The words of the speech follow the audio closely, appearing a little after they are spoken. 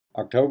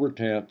October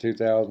 10th,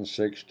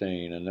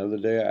 2016, another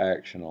day of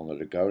action on the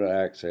Dakota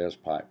Access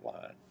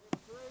Pipeline.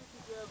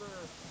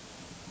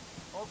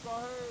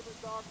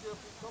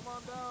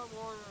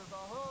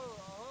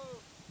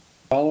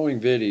 The following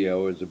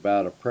video is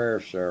about a prayer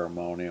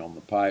ceremony on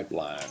the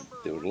pipeline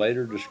that was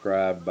later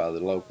described by the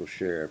local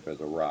sheriff as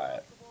a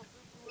riot.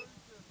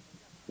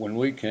 When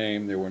we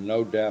came, there were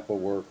no DAPA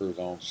workers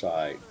on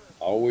site.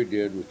 All we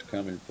did was to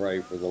come and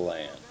pray for the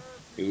land.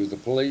 It was the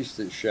police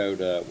that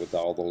showed up with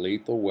all the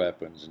lethal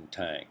weapons and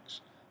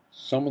tanks.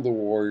 Some of the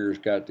warriors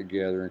got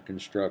together and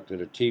constructed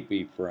a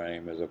teepee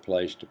frame as a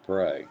place to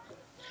pray.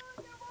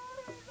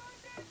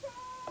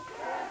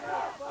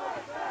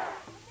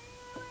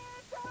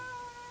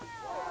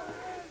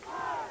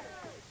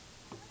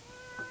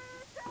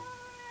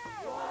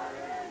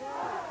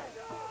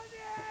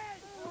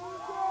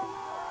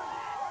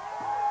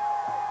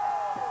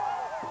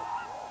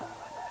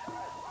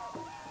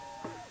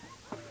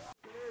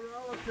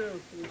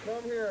 We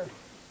come here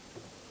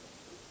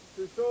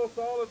to show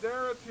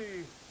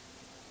solidarity.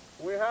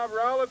 We have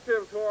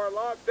relatives who are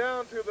locked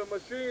down to the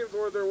machines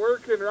where they're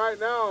working right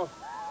now.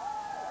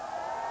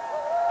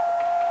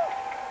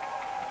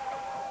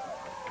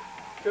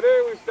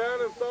 Today we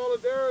stand in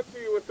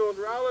solidarity with those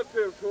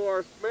relatives who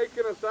are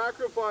making a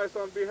sacrifice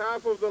on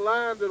behalf of the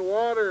land and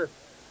water.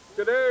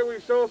 Today we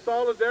show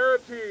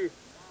solidarity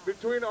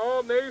between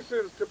all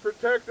nations to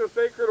protect the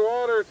sacred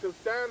water, to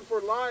stand for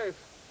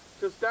life,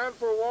 to stand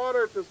for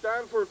water, to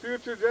stand for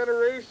future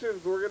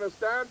generations. We're going to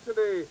stand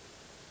today.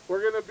 We're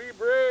going to be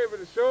brave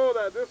and show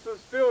that this is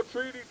still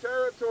treaty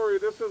territory.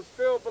 This is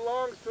still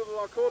belongs to the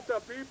Lakota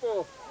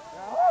people.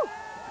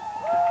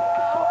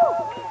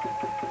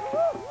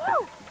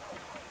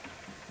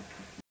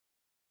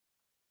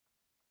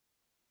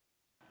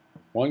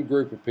 One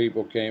group of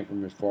people came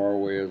from as far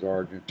away as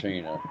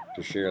Argentina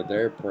to share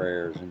their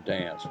prayers and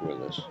dance with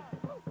us.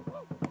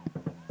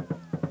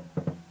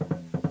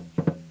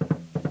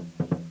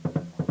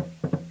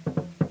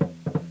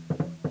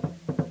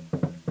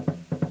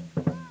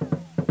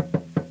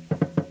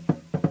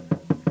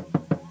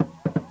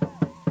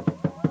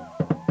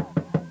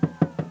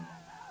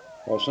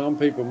 While some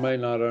people may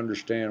not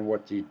understand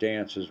what these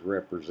dances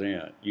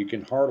represent, you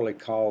can hardly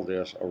call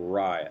this a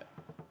riot.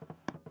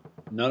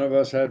 None of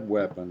us had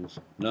weapons.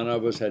 None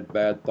of us had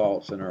bad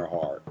thoughts in our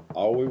heart.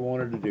 All we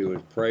wanted to do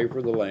was pray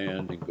for the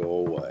land and go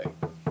away.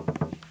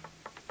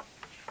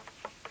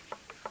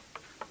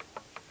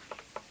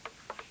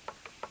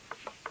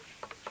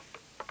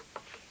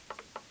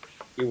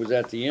 It was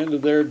at the end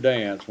of their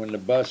dance when the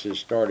buses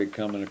started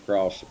coming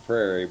across the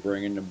prairie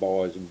bringing the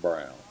boys in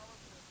brown.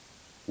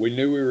 We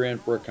knew we were in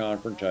for a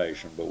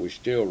confrontation, but we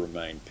still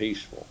remained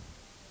peaceful.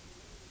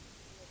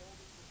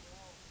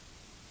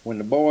 When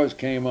the boys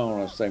came on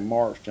us, they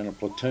marched in a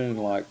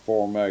platoon-like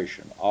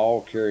formation,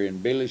 all carrying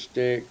billy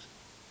sticks,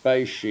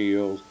 face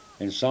shields,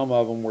 and some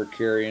of them were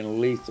carrying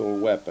lethal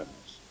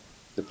weapons.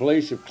 The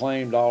police have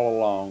claimed all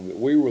along that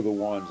we were the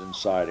ones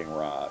inciting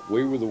riot.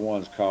 We were the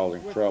ones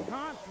causing trouble.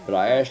 But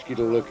I ask you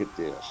to look at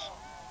this.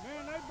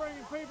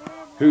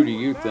 Who do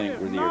you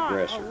think were the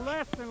aggressors?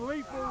 Less than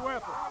lethal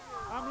weapon.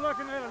 I'm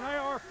looking at an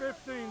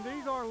AR-15.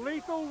 These are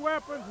lethal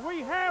weapons.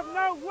 We have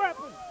no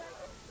weapons.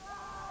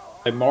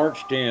 They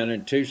marched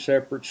in two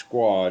separate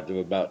squads of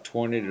about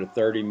 20 to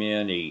 30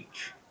 men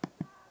each.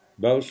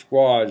 Both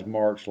squads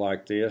marched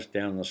like this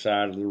down the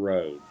side of the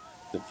road.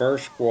 The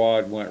first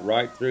squad went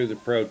right through the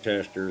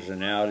protesters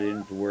and out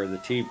into where the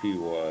teepee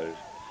was.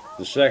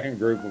 The second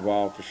group of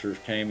officers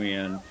came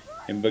in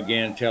and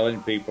began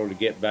telling people to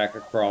get back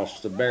across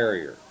the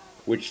barrier,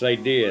 which they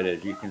did,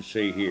 as you can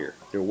see here.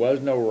 There was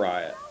no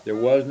riot. There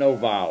was no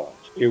violence.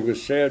 It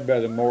was said by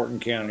the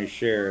Morton County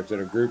Sheriff that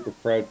a group of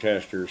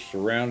protesters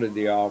surrounded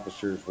the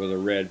officers with a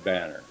red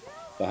banner.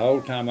 The whole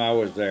time I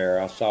was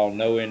there, I saw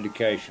no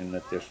indication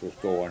that this was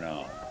going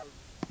on.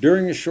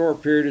 During the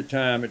short period of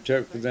time it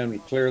took for them to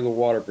clear the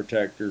water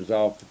protectors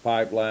off the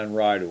pipeline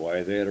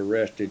right-of-way, they had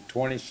arrested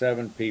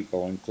 27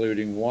 people,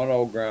 including one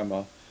old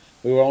grandma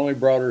who only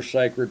brought her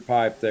sacred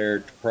pipe there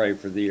to pray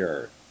for the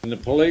earth. When the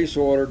police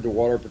ordered the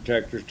water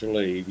protectors to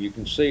leave, you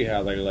can see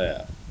how they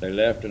left. They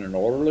left in an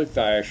orderly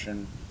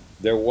fashion.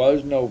 There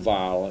was no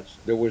violence.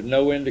 There was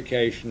no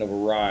indication of a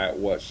riot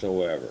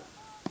whatsoever.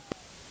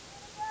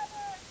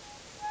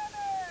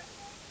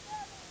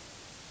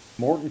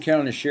 Morton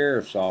County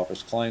Sheriff's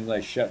Office claimed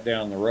they shut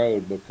down the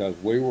road because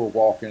we were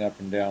walking up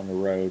and down the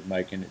road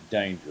making it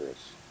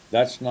dangerous.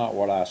 That's not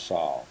what I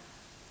saw.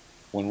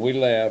 When we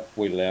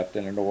left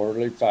in an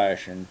orderly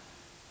fashion.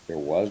 There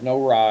was no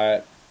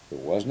riot. There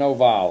was no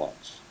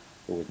violence.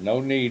 There was no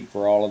need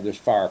for all of this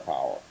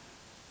firepower.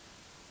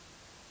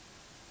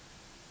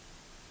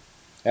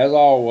 As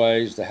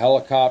always, the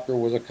helicopter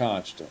was a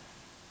constant.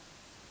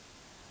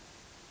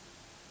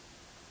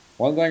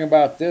 One thing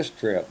about this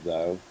trip,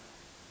 though,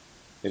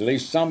 at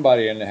least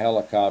somebody in the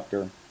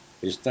helicopter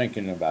is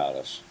thinking about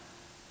us.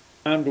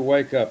 Time to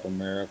wake up,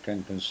 America,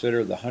 and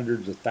consider the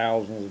hundreds of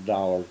thousands of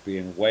dollars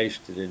being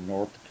wasted in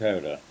North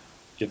Dakota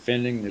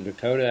defending the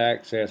Dakota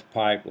Access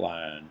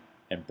Pipeline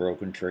and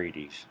broken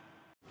treaties.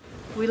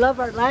 We love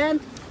our land,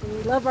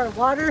 we love our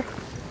water,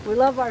 we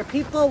love our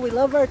people, we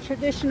love our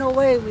traditional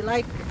way, we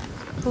like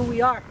who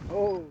we are.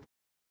 Oh.